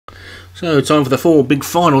So time for the four big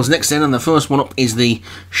finals next then, and the first one up is the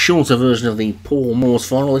shorter version of the Paul Moores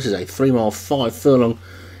final. This is a 3 mile 5 furlong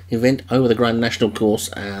event over the Grand National course,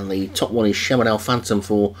 and the top one is Shamadal Phantom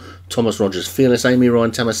for Thomas Rogers, Fearless Amy,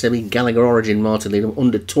 Ryan Tamasebi, Gallagher Origin, Martin Leadham,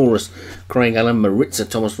 Under Taurus, Craig Allen, Maritza,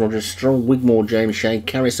 Thomas Rogers, Strong, Wigmore, James Shea,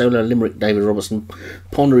 Carisola, Limerick, David Robertson,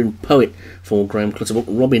 Pondering Poet for Graham Clutterbuck,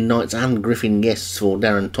 Robin Knights and Griffin Guests for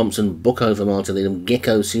Darren Thompson, Bucko for Martin Leadham,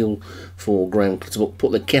 Gecko Seal for Graham Clutterbuck,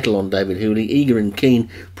 Put the Kettle on David Hooley, Eager and Keen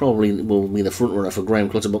probably will be the front runner for Graham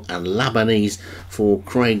Clutterbuck, and Labanese for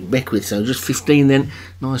Craig Beckwith. So just 15 then,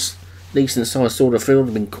 nice decent sized sort of field.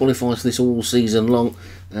 Have been qualified for this all season long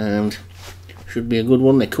and should be a good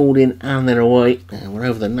one. They're called in and they're away, and we're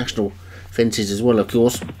over the national fences as well, of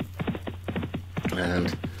course,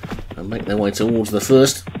 and make their way towards the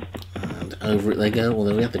first, and over it they go.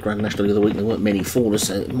 Although we had the Grand National the other week, there weren't many for us,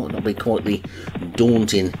 so it might not be quite the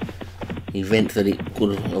daunting event that it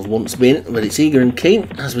could have once been, but it's Eager and Keen,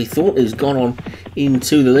 as we thought, who's gone on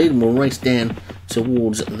into the lead, and will race down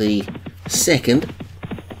towards the second.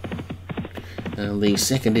 And the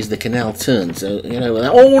second is the Canal Turn. So, you know,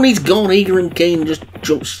 oh, and he's gone. Eager and Keen just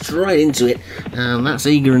jumped straight into it. And that's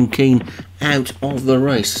Eager and Keen out of the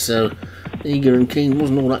race. So, Eager and Keen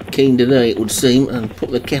wasn't all that keen today, it would seem. And Put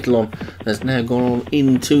the Kettle on has now gone on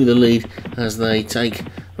into the lead as they take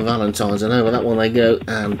Valentine's. And over that one they go.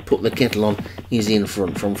 And Put the Kettle on is in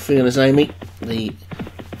front from Fearless Amy. The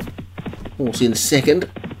horse in second.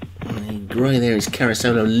 The grey there is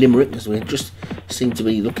Carisola Limerick, as we just seem to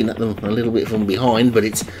be looking at them a little bit from behind, but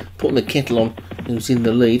it's Put the Kettle on who's in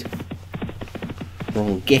the lead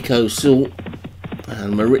from Gecko Sul,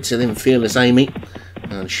 and Maritza then Fearless Amy,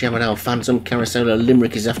 and Shamadal Phantom. Carisola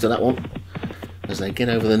Limerick is after that one as they get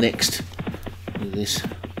over the next. This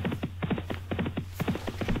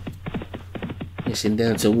missing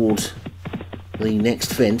down towards the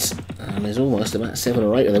next fence, and there's almost about 7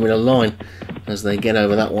 or 8 of them in a line as they get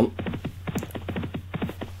over that one.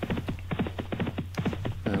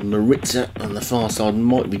 Maritza on the far side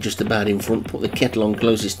might be just about in front. Put the Kettle on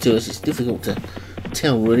closest to us. It's difficult to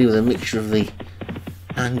tell really with a mixture of the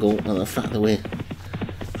angle and the fact that we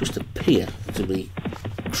just appear to be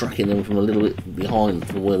tracking them from a little bit behind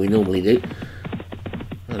from where we normally do.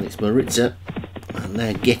 And it's Maritza, and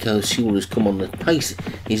now Gecko Seal has come on. The pace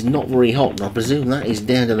is not very hot, and I presume that is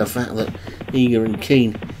down to the fact that Eager and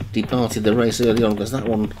Keen departed the race early on, because that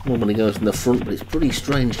one normally goes in the front, but it's pretty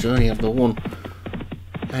strange to only have the one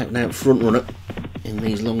out and out front runner in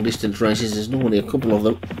these long distance races. There's normally a couple of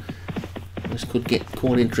them. This could get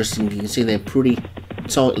quite interesting. You can see they're pretty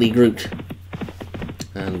tightly grouped,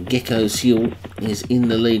 and Gecko Seal is in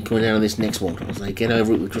the lead coming down of this next one. As they get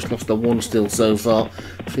over it, we've just lost the one still so far.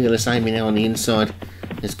 Fearless Amy now on the inside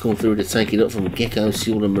has come through to take it up from Gecko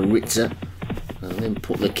Seal and Maritza, and then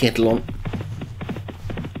Put the Kettle on,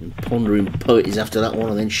 and Pondering Poet is after that one,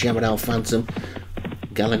 and then Shamadal Phantom,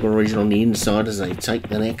 Gallagher Origin on the inside as they take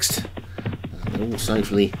the next. And they're all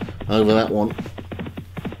safely over that one.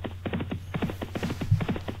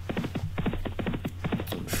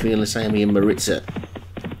 And Fearless Amy and Maritza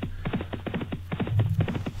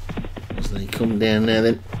as they come down now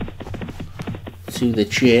then to the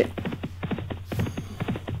chair.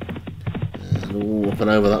 And all up and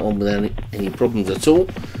over that one without any problems at all.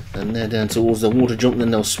 And now down towards the water jump,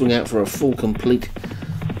 then they'll swing out for a full complete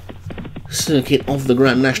circuit of the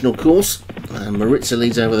Grand National course, and Maritza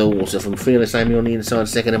leads over the water from Fearless Amy on the inside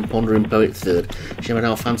second, and Pondering Poet third.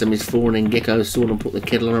 Shamadal Phantom is 4, and then Gecko Sword and Put the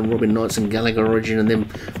Kettle on, and Robin Knights and Gallagher Origin, and then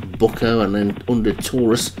Bucko, and then Under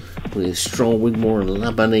Taurus with Stroll, Wigmore and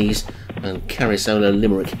Labanese, and Carisola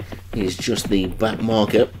Limerick is just the back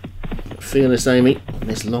marker. Fearless Amy on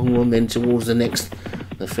this long run then towards the next,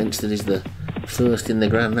 the fence that is the first in the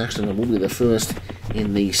Grand National and will be the first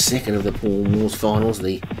in the second of the Paul Moores finals,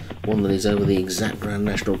 the one that is over the exact Grand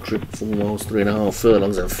National trip, 4 miles 3.5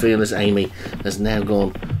 furlongs, and Fearless Amy has now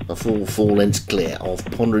gone a full 4 lengths clear of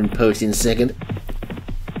Pondering Poet in second,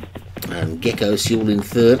 and Gecko Seal in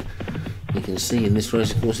third. You can see in this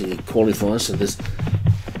race, of course, it qualifies, so there's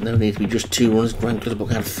no need to be just 2 runners. Graham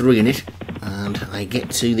Clutterbuck had 3 in it, and they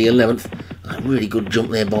get to the 11th. A really good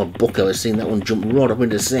jump there by Bucko. I've seen that one jump right up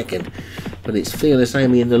into second, but it's Fearless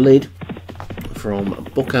Amy in the lead from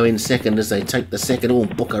Bucko in second as they take the second. Oh,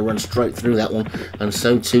 Bucko runs straight through that one, and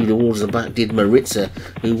so too towards the back did Maritza,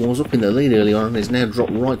 who was up in the lead early on and is now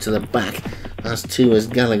dropped right to the back, as too as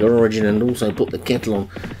Gallagher Origin, and also Put the Kettle on.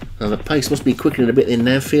 Now the pace must be quickening a bit in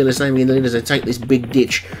now. Fearless Amy in the lead as they take this big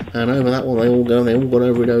ditch, and over that one they all go, and they all got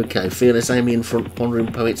over it okay. Fearless Amy in front,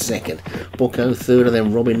 Pondering Poet second, Bucko third, and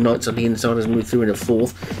then Robin Knights on the inside has moved through into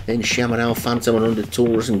fourth, then Shamadal Phantom and Under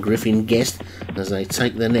Taurus and Griffin Guest as they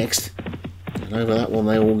take the next. And over that one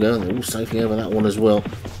they all go, and they're all safely over that one as well,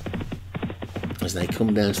 as they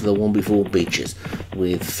come down to the one before Beeches,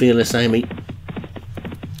 with Fearless Amy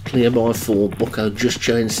clear by 4, Bucko just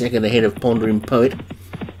showing second ahead of Pondering Poet.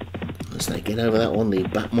 As they get over that one, the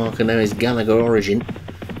back marker now is Gallagher Origin,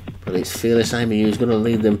 but it's Fearless Amy who's going to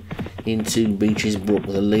lead them into Beeches Brook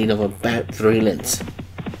with a lead of about 3 lengths.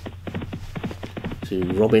 To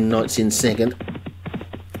Robin Knights in second,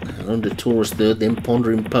 and under Taurus third, then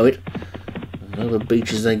Pondering Poet. And over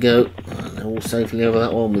Beeches they go, and they're all safely over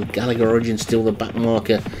that one, with Gallagher Origin still the back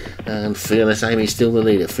marker, and Fearless Amy still the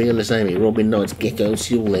leader. Fearless Amy, Robin Knights, Gecko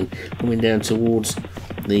Sewell then coming down towards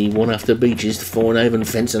the one after Beeches, the Forehaven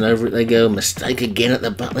fence, and over it they go. Mistake again at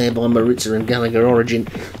the back there by Maritza and Gallagher Origin.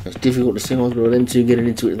 It's difficult to see either of them two getting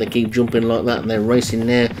into it if they keep jumping like that, and they're racing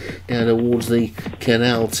now down towards the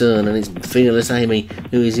canal turn, and it's Fearless Amy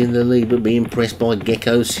who is in the lead, but being pressed by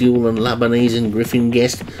Gecko Sewell and Lebanese and Griffin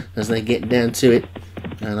Guest as they get down to it.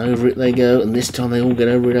 And over it they go, and this time they all get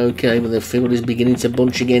over it okay, but the field is beginning to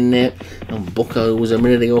bunch again now. And Bucko was a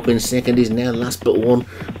minute ago up in second, is now last but one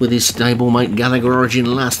with his stablemate Gallagher Origin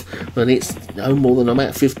last. But it's no more than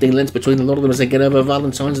about 15 lengths between a lot of them as they get over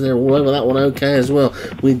Valentine's, and they're all over that one okay as well,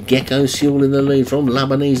 with Gecko Sewell in the lead from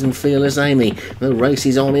Lebanese and Fearless Amy. The race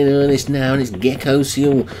is on in earnest now, and it's Gecko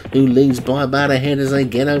Sewell who leads by about a head as they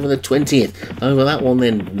get over the 20th. Over that one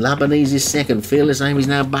then, Lebanese is second, Fearless Amy's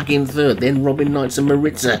now back in third, then Robin Knights and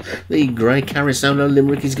Maritza. The grey Carisolo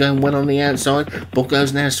Limerick is going well on the outside.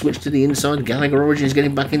 Bucko's now switched to the inside. Gallagher Origin is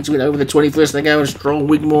getting back into it. Over the 21st they go, and Stroll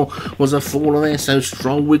Wigmore was a faller there, so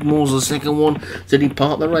Stroll Wigmore's the second one to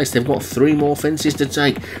depart the race. They've got 3 more fences to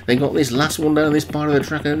take. They got this last one down this part of the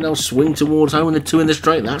track, and they'll swing towards home, and the 2 in the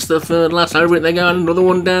straight. That's the third last. Over it they go, and another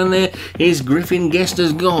one down there is Griffin Guest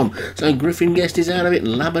has gone. So Griffin Guest is out of it.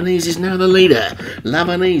 Lebanese is now the leader.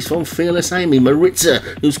 Lebanese from Fearless Amy. Maritza,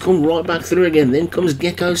 who's come right back through again. Then comes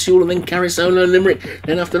Gecko Sewell, and then Carisolo Limerick.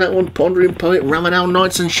 Then after that one, Pondering Poet, Ramadan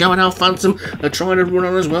Knights and Shamadal Phantom are trying to run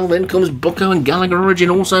on as well. Then comes Bucko and Gallagher Origin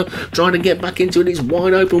also trying to get back into it. It's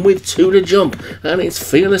wide open with 2 to jump, and it's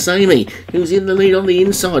Fearless Amy who's in the lead on the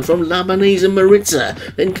inside from Lebanese and Maritza.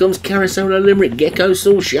 Then comes Carisolo Limerick, Gecko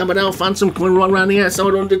Sewell, Shamadal Phantom coming right round the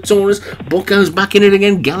outside under Taurus. Bucko's back in it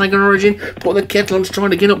again. Gallagher Origin put the kettle on,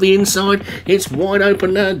 trying to get up the inside. It's wide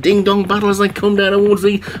open now. Ding dong battle as they come down towards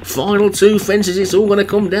the final 2 fences. It's all going to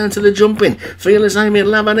come down to the jumping. Fearless Amy and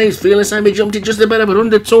Lebanese. Fearless Amy jumped it just a bit, but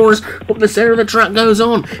under Taurus up the centre of the track goes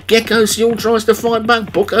on. Gecko Sewell tries to fight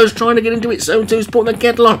back. Bucko's trying to get into it, so too's putting the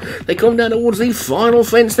kettle on. They come down towards the final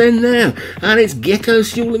fence then now, and it's Gecko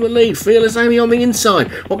Sewell in the lead. Fearless Amy on the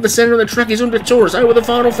inside. Up the centre of the track is under Taurus. Over the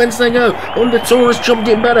final fence they go. Under Taurus jumped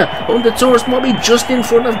it better. Under Taurus might be just in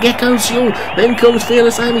front of Gecko Sewell. Then comes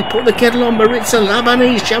Fearless Amy. Put the kettle on. Maritza,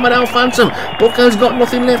 Lebanese, Shamadal Phantom. Bucko's got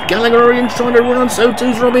nothing left. Gallagher Orion's trying to run on, so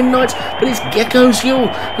too's Robin Knights, but it's Gecko Sewell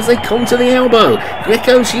as they come to the elbow.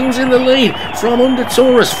 Gecko Sewell's in the lead from under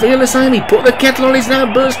Taurus. Fearless Amy put the kettle on, is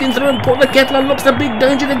now bursting through and put the kettle on. Looks the big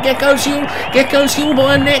danger to Gecko Sewell. Gecko Sewell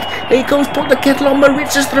by a neck. Here comes, put the kettle on.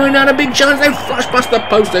 Maritza's throwing out a big chance. They flash past the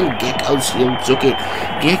post and Gecko Sewell took it.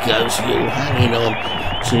 Gecko Sewell hanging on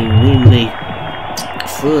to win the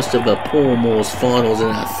first of the Paul Moores finals in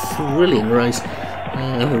a thrilling race.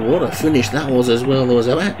 And what a finish that was as well. There was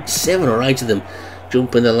about 7 or 8 of them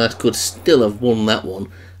jumping the last, could still have won that one,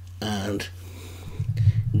 and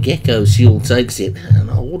Gecko Sewell takes it, and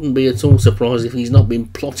I wouldn't be at all surprised if he's not been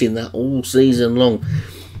plotting that all season long,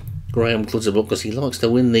 Graham Clutterbuck, because he likes to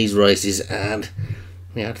win these races. And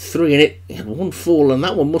he had 3 in it, he had 1 fall, and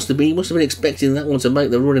that one must have been expecting that one to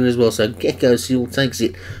make the running as well. So Gecko Sewell takes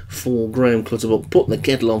it for Graham Clutterbuck. Put the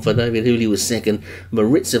kettle on for David Hooley was second,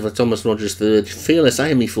 Maritza for Thomas Rogers third, Fearless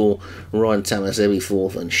Amy for Ryan Tamasevi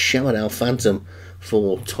fourth, and Shamadal Phantom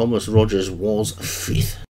for Thomas Rogers was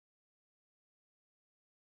 5th.